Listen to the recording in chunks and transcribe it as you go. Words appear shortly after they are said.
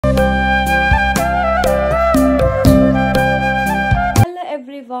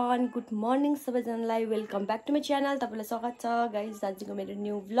Everyone, good morning सबैजनालाई। Welcome back to my channel. तपाईँलाई स्वागत छ गाइज आजको मेरो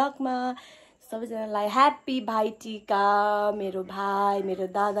न्यू भ्लगमा। सबैजनालाई ह्याप्पी भाइ टिका। मेरो भाइ मेरो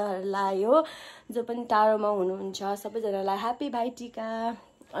दादाहरूलाई हो जो पनि टाढोमा हुनुहुन्छ सबैजनालाई ह्याप्पी भाइ टिका।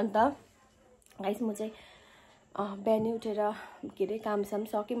 अन्त गाइज म चाहिँ बिहानै उठेर के अरे कामसाम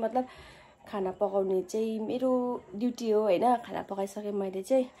सकेँ, मतलब खाना पकाउने चाहिँ मेरो ड्युटी हो होइन। खाना पकाइसकेँ मैले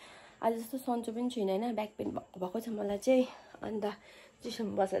चाहिँ। आज जस्तो सन्चो पनि छुइनँ होइन, ब्याक पेन भएको छ मलाई चाहिँ। अन्त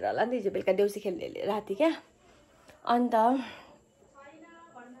चिसोमा बसेर होला नि त, हिजो बेलुका देउसी खेल्ने राति क्या। अन्त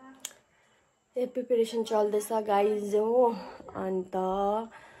त्यही प्रिपेरेसन चल्दैछ गाइज हो। अन्त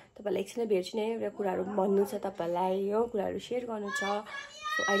तपाईँलाई एकछिन भेट्छु नि, एउटा कुराहरू भन्नु छ तपाईँलाई, यो कुराहरू सेयर गर्नु छ।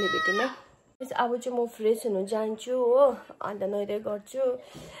 सो अहिले भेटौँ है। अब चाहिँ म फ्रेस हुनु जान्छु हो। अन्त नुहाइ गर्छु।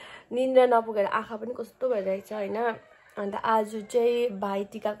 निन्द्रा नपुगेर आँखा पनि कस्तो भइरहेको छ होइन। अन्त आज चाहिँ भाइ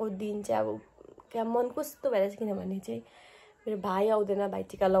टिकाको दिन चाहिँ अब क्या मन कस्तो भइरहेछ, किनभने चाहिँ मेरो भाइ आउँदैन भाइ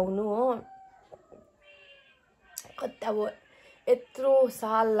टिका लाउनु हो। कति अब यत्रो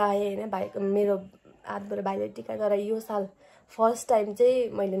साल लाएँ होइन भाइको, मेरो हातबाट भाइले टिका, तर यो साल फर्स्ट टाइम चाहिँ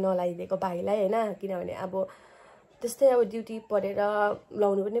मैले नलाइदिएको भाइलाई होइन। किनभने अब त्यस्तै अब ड्युटी परेर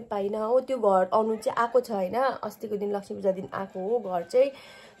लाउनु पनि पाइनँ हो। त्यो घर आउनु चाहिँ आएको छ होइन, अस्तिको दिन लक्ष्मी पूजा दिन आएको हो घर चाहिँ।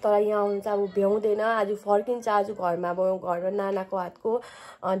 तर यहाँ आउनु चाहिँ अब भ्याउँदैन, आज फर्किन्छ। आज घरमा अब घरमा नानाको हातको,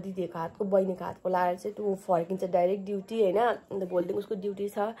 दिदीको हातको, बहिनीको हातको लाएर चाहिँ त्यो फर्किन्छ डाइरेक्ट ड्युटी होइन। अन्त भोलिदेखि उसको ड्युटी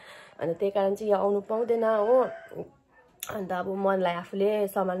छ। अन्त त्यही कारण चाहिँ यहाँ आउनु पाउँदैन हो। अन्त अब मनलाई आफूले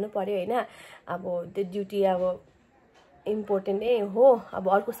सम्हाल्नु पऱ्यो होइन। अब त्यो ड्युटी अब इम्पोर्टेन्ट नै हो। अब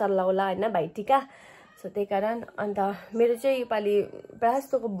अर्को साल लाउला होइन भाइ टिका। सो त्यही कारण अन्त मेरो चाहिँ योपालि प्रायः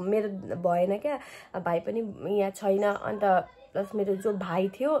जस्तोको मेरो भएन क्या, भाइ पनि यहाँ छैन। अन्त प्लस मेरो जो भाइ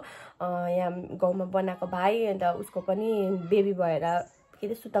थियो यहाँ गाउँमा बनाएको भाइ, अन्त उसको पनि बेबी भएर के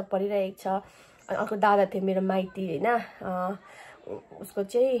अरे सुतक परिरहेको छ। अनि अर्को दादा थियो मेरो माइती होइन, उसको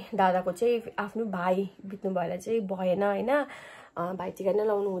चाहिँ दादाको चाहिँ आफ्नो भाइ बित्नु भएर चाहिँ भएन होइन, भाइ टिका नै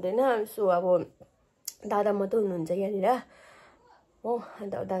लाउनु हुँदैन। सो अब दादा मात्रै हुनुहुन्छ यहाँनिर हो।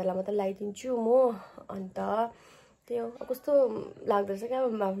 अन्त दादालाई मात्रै लगाइदिन्छु म। अन्त त्यो कस्तो लाग्दछ क्या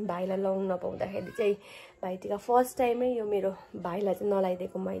भाइलाई लाउनु नपाउँदाखेरि चाहिँ। भाइ टिका फर्स्ट टाइमै यो मेरो भाइलाई चाहिँ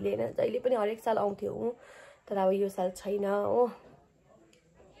नलाइदिएको मैले होइन। जहिले पनि हरेक साल आउँथ्यो हूँ, तर अब यो साल छैन हो।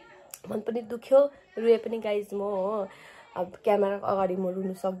 मन पनि दुख्यो, रुएँ पनि गाइज म हो। अब क्यामेरा अगाडि म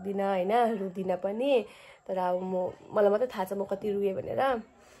रुनु सक्दिनँ होइन, रुदिनँ पनि। तर अब मलाई मात्रै थाहा छ म कति रुएँ भनेर।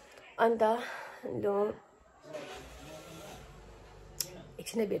 अन्त लु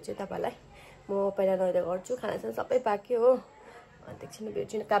एकछिन भेट्छु तपाईँलाई। म पहिला नुहाइ गर्छु, खानासाना सबै पाक्यो हो। अन्त एकछिन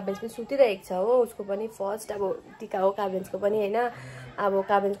भेट्छु। काब्रेन्ज पनि सुतिरहेको छ हो, उसको पनि फर्स्ट अब टिका हो काब्रेन्जको पनि होइन। अब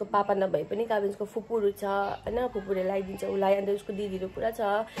काब्रेन्जको पापा नभए पनि काब्रेन्जको फुपूहरू छ होइन, फुपूले लगाइदिन्छ उसलाई। अन्त उसको दिदीहरू पुरा छ,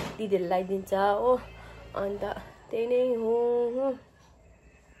 दिदीहरूले लगाइदिन्छ हो। अन्त त्यही नै हो।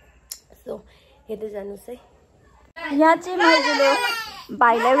 सो हेर्दै जानुहोस् है। यहाँ चाहिँ मैले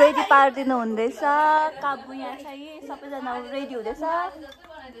भाइलाई रेडी पारिदिनु हुँदैछ। काबु यहाँ छ, यी सबैजना रेडी हुँदैछ।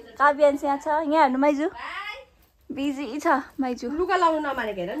 काव्यान्स यहाँ छ, यहाँ हेर्नु माइजू बिजी छ। माइजू लुगा लाउनु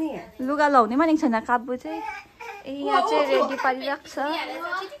नमानेको हेर नि, यहाँ लुगा लाउनै मानेको छैन काबु चाहिँ। ए यहाँ चाहिँ रेडी पारिरहेको छ।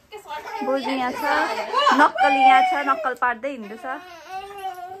 बोजू यहाँ छ, नक्कल यहाँ छ, नक्कल पार्दै हिँड्दैछ।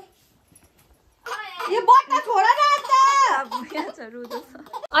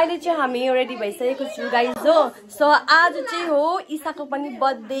 अहिले चाहिँ हामी रेडी भइसकेको छु गाइज हो। सो आज चाहिँ हो ईसाको पनि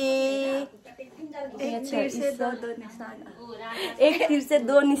बर्थडे। एक तिर से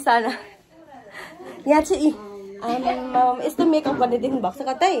दो निशाना। यहाँ चाहिँ यस्तो मेकअप गर्ने देख्नु भएको छ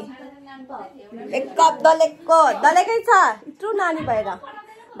कतै? मेकअप दलेकै छ यत्रो नानी भएर।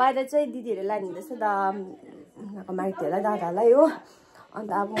 बाहिर चाहिँ दिदीहरूले लानुहुँदैछ त उनीहरूको माइतीहरूलाई, दादालाई हो।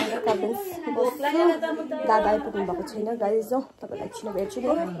 अन्त अब दादा आइपुग्नु भएको छैन गाइज हो। तपाईँलाई एकछिन भेट्छु नि।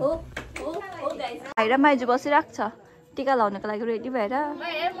 भाइ र माइजू बसिरहेको छ टिका लाउनको लागि रेडी भएर।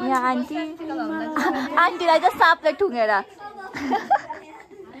 यहाँ आन्टीलाई चाहिँ सापले ठुङ्गेर।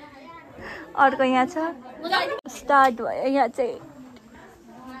 अर्को यहाँ छ, स्टार्ट भयो। यहाँ चाहिँ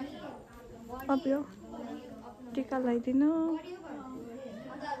अब यो टिका लगाइदिनु।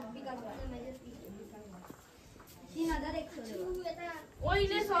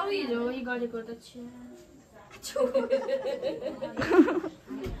 गरेको त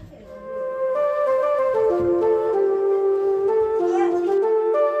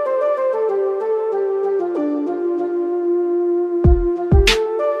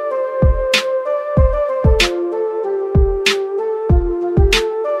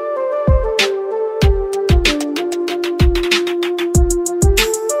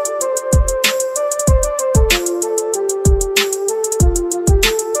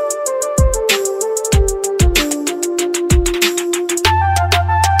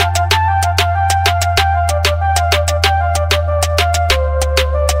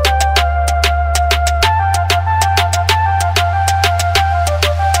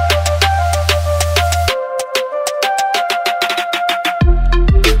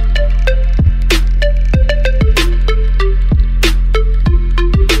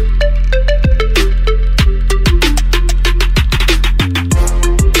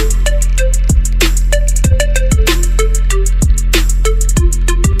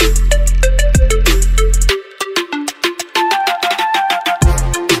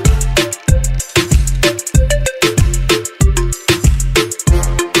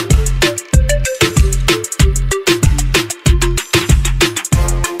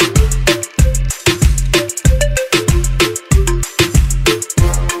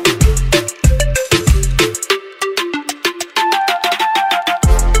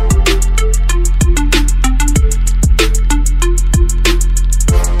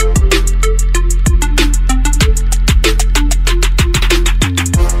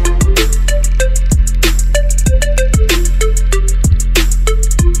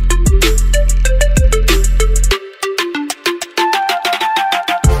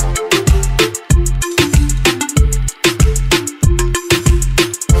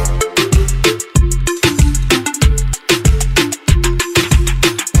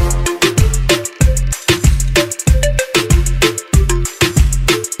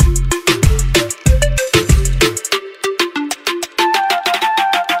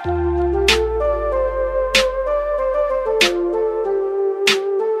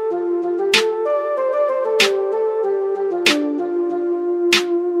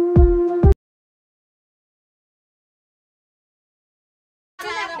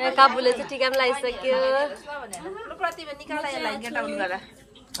काबुले चाहिँ टिका पनि लगाइसक्यो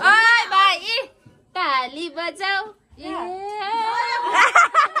ओइ भाइ ताली बजाऊ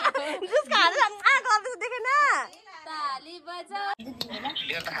ताली बजाऊ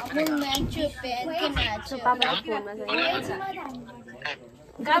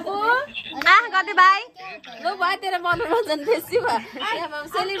काबु गर्दै भाइ ल भाइ तेरो मनोरञ्जन बेसी भयो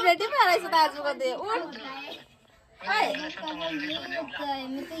सेलिब्रेटी पो रहेछ त आजको दे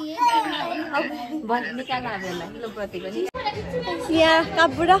निकाल्न हामीहरूलाई ल प्रति पनि यहाँ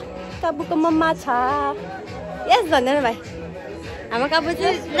काबु र काबुको मम्मा छ यस भन्दैन भाइ हाम्रो काबु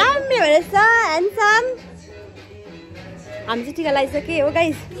चाहिँ राम्रो रहेछ ह्यान्डसम हामी चाहिँ टिका लगाइसक्यो हो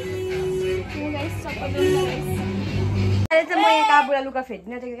गाइस अहिले चाहिँ म यहाँ काबुलाई लुगा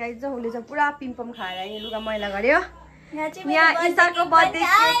फेर्दिन आँटेको गाइस चाहिँ उसले चाहिँ पुरा पिम्पम खाएर यहाँ लुगा मैला गर्यो यहाँ इसाको बर्थडे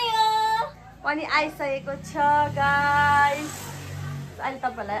पनि आइसकेको छ गाइस अहिले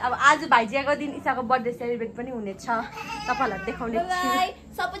तपाईँहरूलाई अब आज भाइजियाको दिन इसाको बर्थडे सेलिब्रेट पनि हुनेछ तपाईँहरूलाई देखाउने छु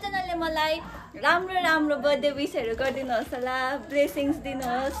सबैजनाले मलाई राम्रो राम्रो बर्थडे विसहरू गरिदिनुहोस् होला ब्लेसिङ्स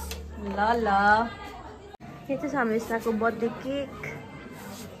दिनुहोस् ल ल यो चाहिँ हाम्रो इसाको बर्थडे केक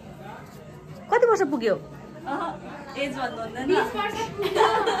कति वर्ष पुग्यो एज भन्नु हुँदैन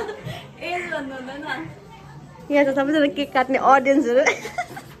एज भन्नु हुँदैन यहाँ त सबैजना केक काट्ने अडियन्सहरू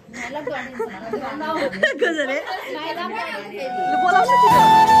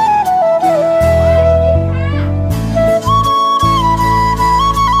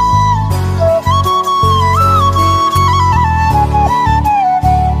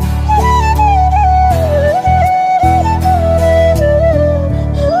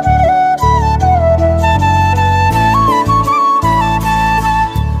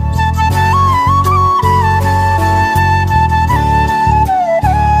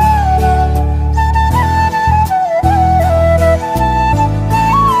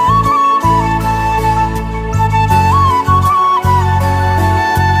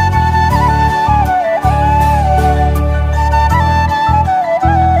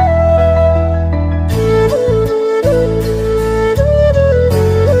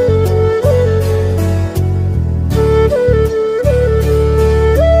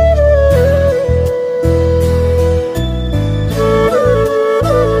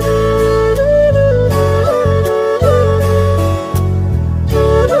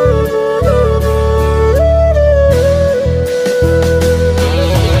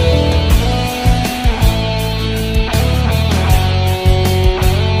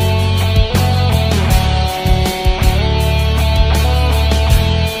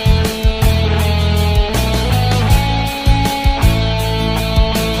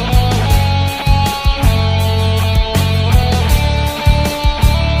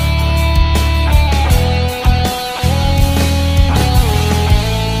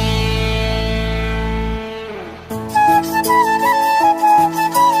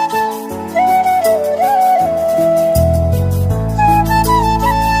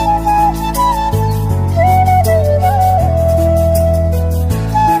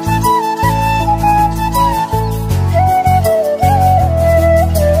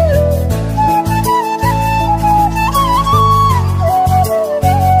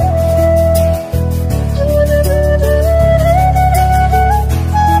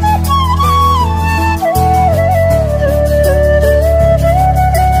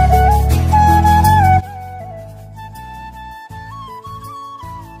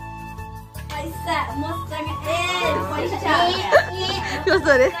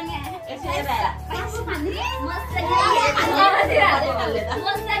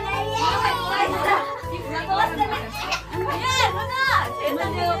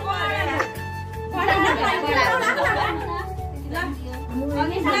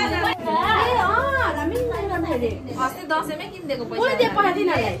अस्ति दसैँमै किनिदिएको पैसा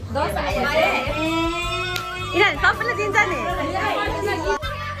सबैले दिन्छ नि